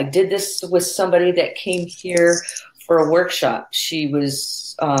 I did this with somebody that came here for a workshop. She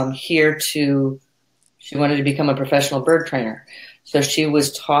was here she wanted to become a professional bird trainer. So she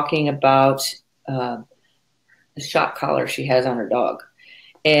was talking about the shock collar she has on her dog.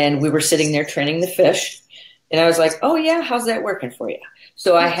 And we were sitting there training the fish. And I was like, oh yeah, how's that working for you?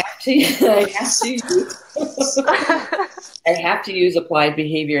 So I have to use applied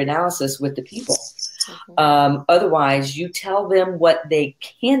behavior analysis with the people. Otherwise, you tell them what they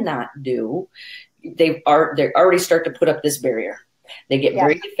cannot do, they already start to put up this barrier. They get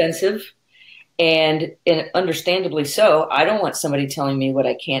very defensive, and understandably so. I don't want somebody telling me what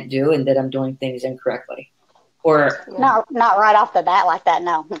I can't do and that I'm doing things incorrectly. Or not right off the bat like that,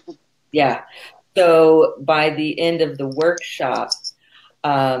 no. Yeah. So by the end of the workshop,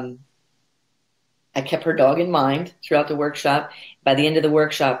 I kept her dog in mind throughout the workshop. By the end of the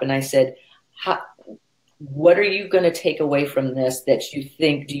workshop, and I said, what are you going to take away from this that do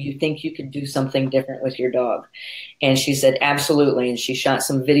you think you could do something different with your dog? And she said, absolutely. And she shot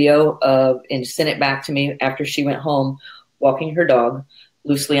some video and sent it back to me after she went home, walking her dog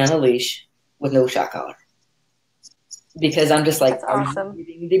loosely on a leash with no shock collar. Because I'm just like, are you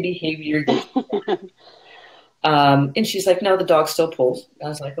getting the behavior? And she's like, no, the dog still pulls. I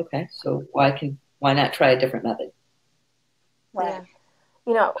was like, okay, so why not try a different method? Yeah.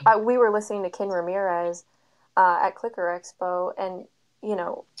 You know, we were listening to Ken Ramirez at Clicker Expo, and, you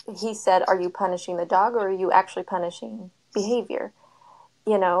know, he said, are you punishing the dog or are you actually punishing behavior?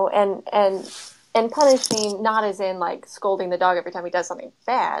 You know, and punishing not as in like scolding the dog every time he does something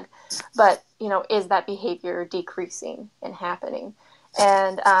bad, but, you know, is that behavior decreasing and happening?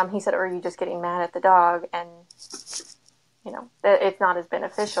 And he said, or are you just getting mad at the dog and, you know, it's not as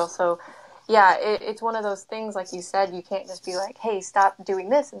beneficial. So, yeah, it's one of those things, like you said, you can't just be like, hey, stop doing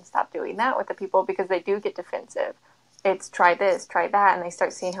this and stop doing that with the people, because they do get defensive. It's try this, try that, and they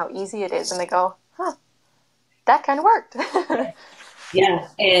start seeing how easy it is, and they go, huh, that kind of worked. Yeah,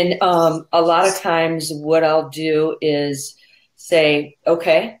 and a lot of times what I'll do is say,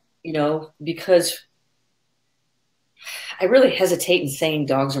 okay, you know, because I really hesitate in saying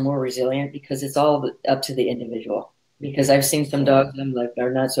dogs are more resilient, because it's all up to the individual. Because I've seen some dogs and I'm like,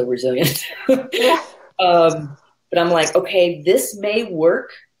 they're not so resilient. But I'm like, okay, this may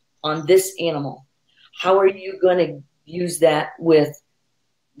work on this animal. How are you going to use that with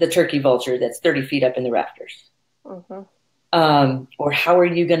the turkey vulture that's 30 feet up in the rafters? Mm-hmm. Or how are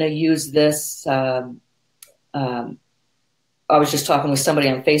you going to use this? I was just talking with somebody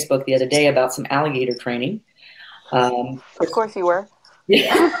on Facebook the other day about some alligator training. Of course you were.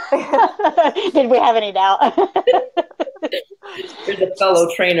 Yeah. Did we have any doubt? There's a fellow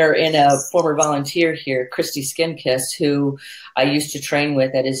trainer and a former volunteer here, Christy Skinkiss, who I used to train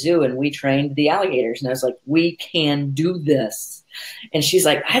with at a zoo, and we trained the alligators. And I was like, we can do this. And she's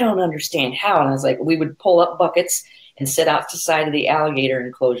like, I don't understand how. And I was like, we would pull up buckets and sit out the side of the alligator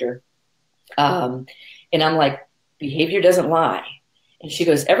enclosure. And I'm like, behavior doesn't lie. And she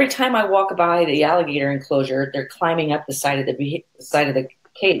goes, every time I walk by the alligator enclosure, they're climbing up the side of the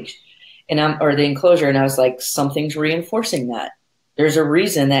cage, or the enclosure. And I was like, something's reinforcing that. There's a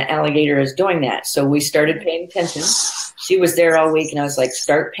reason that alligator is doing that. So we started paying attention. She was there all week, and I was like,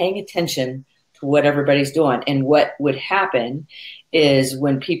 start paying attention to what everybody's doing. And what would happen is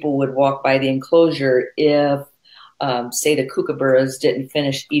when people would walk by the enclosure, if, say, the kookaburras didn't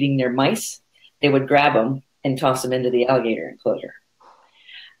finish eating their mice, they would grab them and toss them into the alligator enclosure.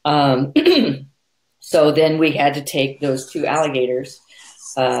 So then we had to take those two alligators.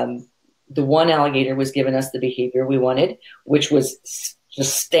 The one alligator was giving us the behavior we wanted, which was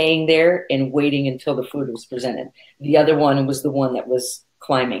just staying there and waiting until the food was presented. The other one was the one that was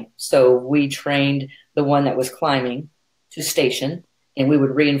climbing. So we trained the one that was climbing to station, and we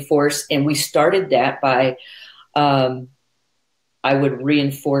would reinforce. And we started that by, I would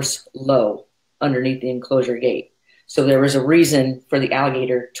reinforce low underneath the enclosure gate. So there was a reason for the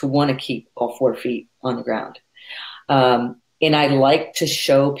alligator to want to keep all 4 feet on the ground. And I like to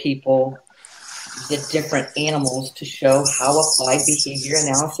show people the different animals to show how applied behavior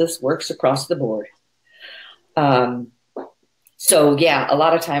analysis works across the board. So yeah, a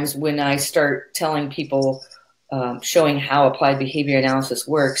lot of times when I start telling people, showing how applied behavior analysis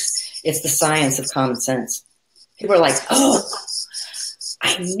works, it's the science of common sense. People are like, oh,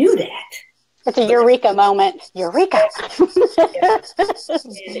 I knew that. It's a eureka moment. Eureka.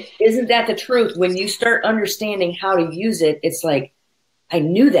 Isn't that the truth? When you start understanding how to use it, it's like, I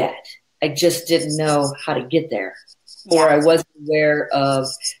knew that. I just didn't know how to get there. Yeah. Or I wasn't aware of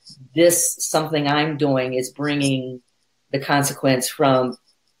this, something I'm doing is bringing the consequence from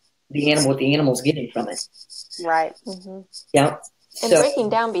the animal, what the animal's getting from it. Right. Mm-hmm. Yeah. And breaking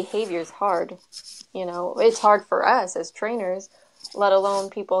down behavior is hard. You know, it's hard for us as trainers, let alone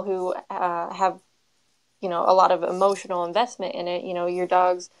people who have, you know, a lot of emotional investment in it. You know, your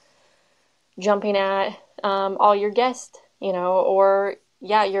dog's jumping at all your guests, you know, or,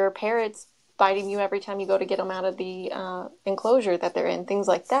 yeah, your parrot's biting you every time you go to get them out of the enclosure that they're in, things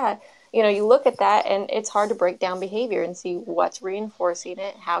like that. You know, you look at that and it's hard to break down behavior and see what's reinforcing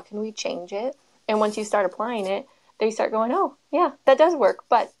it, how can we change it? And once you start applying it, they start going, oh, yeah, that does work.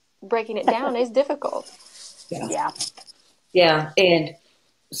 But breaking it down is difficult. Yeah. Yeah. And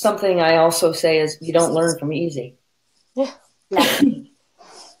something I also say is you don't learn from easy. Yeah.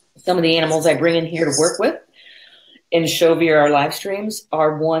 Some of the animals I bring in here to work with and show via our live streams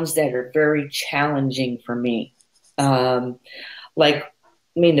are ones that are very challenging for me. Like,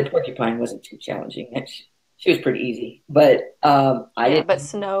 I mean, the porcupine wasn't too challenging. She was pretty easy, but I didn't. But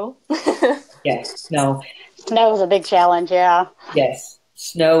Snow. Yeah, Snow. Snow is a big challenge, yeah. Yes,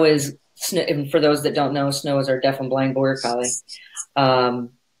 Snow is. And for those that don't know, Snow is our deaf and blind border collie.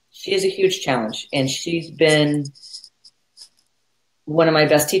 She is a huge challenge, and she's been one of my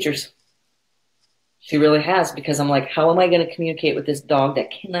best teachers. She really has, because I'm like, how am I going to communicate with this dog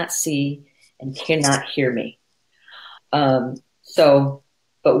that cannot see and cannot hear me?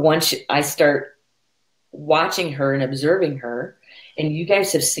 But once I start watching her and observing her, and you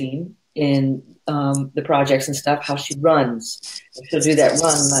guys have seen in the projects and stuff how she runs. She'll do that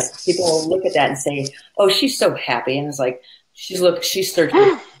run. Like, people will look at that and say, "Oh, she's so happy," and it's like she's searching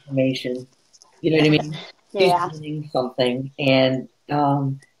for information. You know what I mean? Yeah. She's doing something, and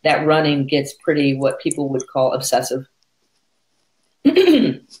that running gets pretty, what people would call, obsessive.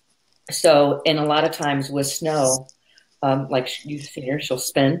 So, and a lot of times with Snow, like you've seen her, she'll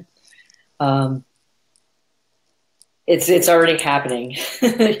spin. It's already happening,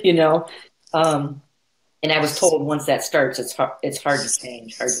 you know. And I was told once that starts, it's hard to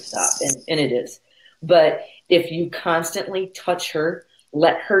change, hard to stop, and it is. But if you constantly touch her,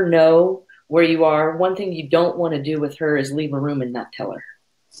 let her know where you are. One thing you don't want to do with her is leave a room and not tell her,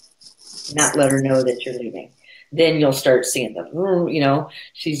 not let her know that you're leaving. Then you'll start seeing the room, you know,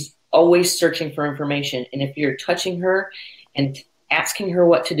 she's always searching for information. And if you're touching her and asking her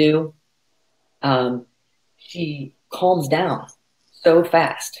what to do, she calms down so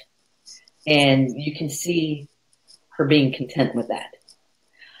fast. And you can see her being content with that.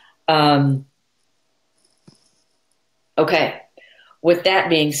 Okay. With that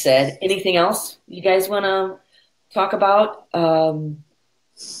being said, anything else you guys want to talk about?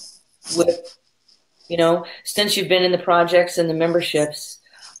 With, you know, since you've been in the projects and the memberships,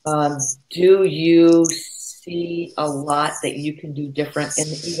 do you see a lot that you can do different,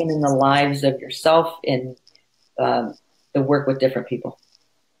 even in the lives of yourself and the work with different people,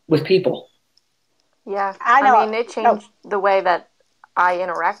 with people? Yeah, I know. I mean, it changed the way that I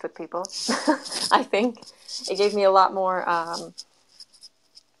interact with people. I think it gave me a lot more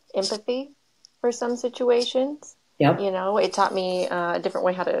empathy for some situations. Yep. You know, it taught me a different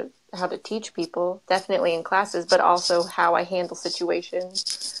way how to teach people, definitely in classes, but also how I handle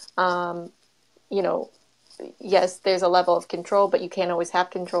situations. You know, yes, there's a level of control, but you can't always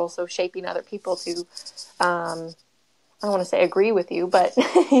have control. So shaping other people to, I don't want to say agree with you, but,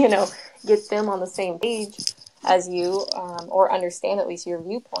 you know, get them on the same page as you, or understand at least your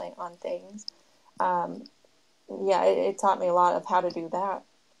viewpoint on things. Yeah, it taught me a lot of how to do that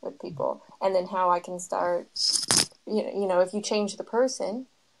with people. And then how I can start, you know, if you change the person,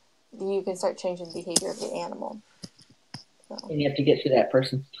 you can start changing the behavior of the animal. So. And you have to get to that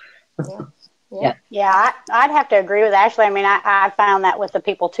person. Yeah, I'd have to agree with Ashley. I mean, I found that with the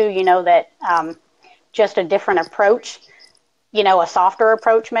people too, you know, that just a different approach, you know, a softer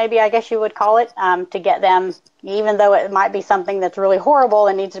approach, maybe I guess you would call it, to get them, even though it might be something that's really horrible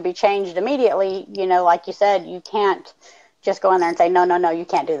and needs to be changed immediately, you know, like you said, you can't just go in there and say, no, you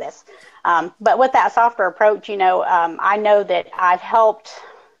can't do this. But with that softer approach, you know, I know that I've helped,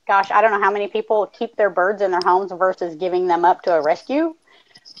 gosh, I don't know how many people keep their birds in their homes versus giving them up to a rescue.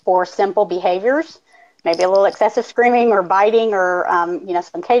 for simple behaviors, maybe a little excessive screaming or biting or, you know,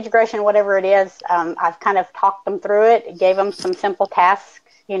 some cage aggression, whatever it is. I've kind of talked them through it, gave them some simple tasks,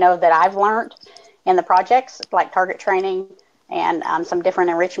 you know, that I've learned in the projects, like target training and some different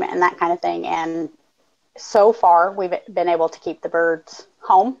enrichment and that kind of thing. And so far, we've been able to keep the birds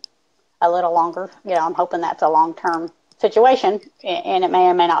home a little longer. You know, I'm hoping that's a long-term situation, and it may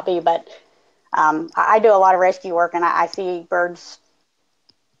or may not be, but I do a lot of rescue work, and I see birds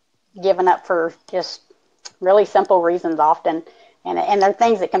given up for just really simple reasons often, and they're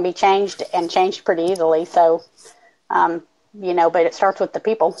things that can be changed and changed pretty easily. So, you know, but it starts with the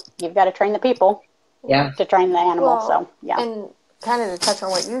people. You've got to train the people to train the animal. Well, so, yeah. And kind of to touch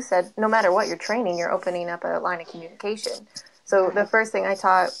on what you said, no matter what you're training, you're opening up a line of communication. So the first thing I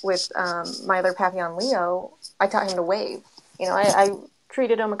taught with my other Papillon Leo, I taught him to wave. You know, I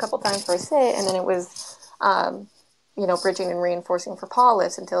treated him a couple times for a sit, and then it was, you know, bridging and reinforcing for paw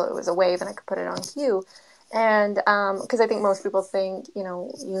lifts until it was a wave and I could put it on cue. And because I think most people think, you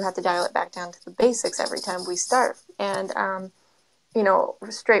know, you have to dial it back down to the basics every time we start. And, you know,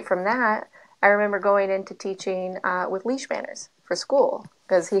 straight from that, I remember going into teaching with leash manners for school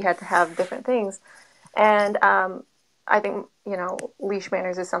because he had to have different things. And I think, you know, leash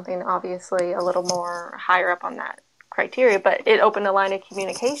manners is something obviously a little more higher up on that criteria, but it opened a line of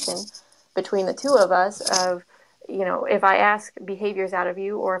communication between the two of us of, you know, if I ask behaviors out of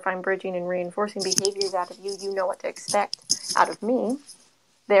you or if I'm bridging and reinforcing behaviors out of you, you know what to expect out of me.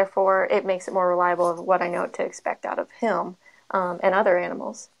 Therefore, it makes it more reliable of what I know to expect out of him and other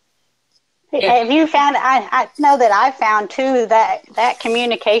animals. Have you found, I know that I've found too that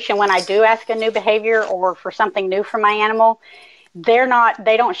communication when I do ask a new behavior or for something new from my animal, they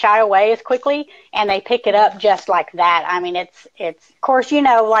don't shy away as quickly and they pick it up just like that. I mean, it's of course, you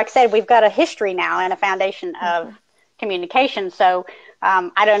know, like I said, we've got a history now and a foundation of communication. So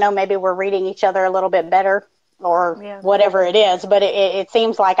I don't know, maybe we're reading each other a little bit better or whatever it is, but it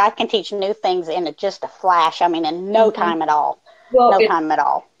seems like I can teach new things in just a flash. I mean, in no time at all. Well, no time at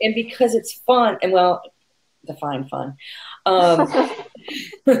all. And because it's fun, and well, define fun. I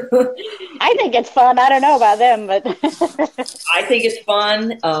think it's fun. I don't know about them, but I think it's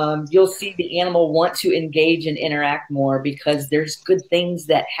fun. You'll see the animal want to engage and interact more because there's good things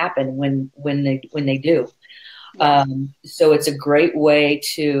that happen when they do. So it's a great way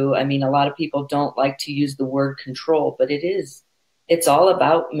to. I mean, a lot of people don't like to use the word control, but it's all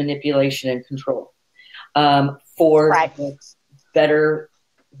about manipulation and control for the better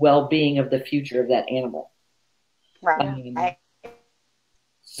well-being of the future of that animal. Right.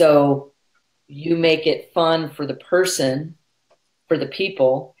 So you make it fun for the person, for the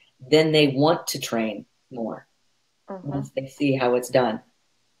people, then they want to train more once they see how it's done.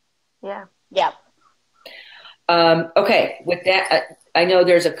 Yeah. Yeah. Okay. With that, I know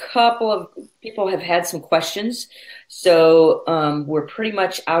there's a couple of people have had some questions, so we're pretty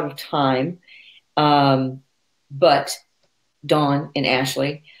much out of time. But Dawn and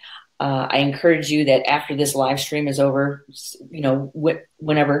Ashley, I encourage you that after this live stream is over, you know,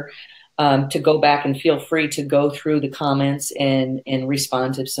 whenever, to go back and feel free to go through the comments and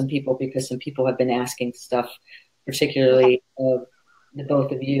respond to some people because some people have been asking stuff, particularly of the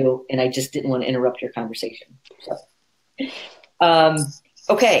both of you, and I just didn't want to interrupt your conversation. So,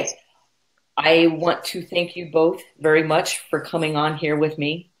 okay. I want to thank you both very much for coming on here with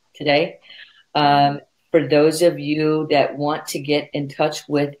me today. For those of you that want to get in touch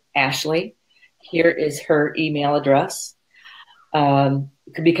with Ashley, here is her email address.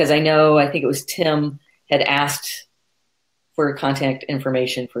 Because I think it was Tim had asked for contact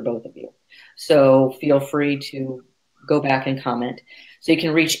information for both of you. So feel free to go back and comment. So you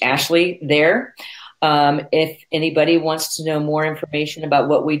can reach Ashley there. If anybody wants to know more information about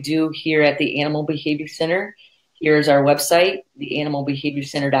what we do here at the Animal Behavior Center, here's our website,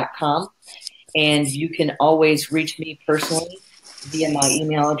 theanimalbehaviorcenter.com. And you can always reach me personally via my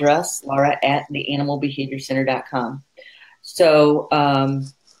email address, laura@theanimalbehaviorcenter.com. So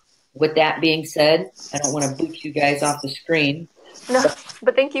with that being said, I don't want to boot you guys off the screen. No,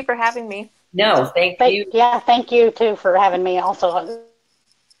 but thank you for having me. No, thank you. Yeah, thank you too for having me also.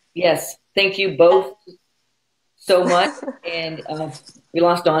 Yes, thank you both so much. And we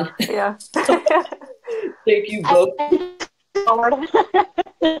lost Dawn. Yeah. Thank you both.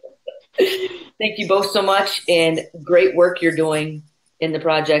 Thank you both so much, and great work you're doing in the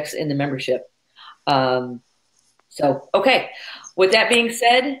projects in the membership. So, okay. With that being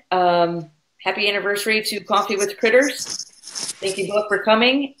said, happy anniversary to Coffee with Critters. Thank you both for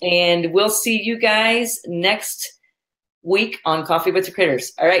coming, and we'll see you guys next week on Coffee with the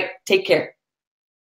Critters. All right, take care.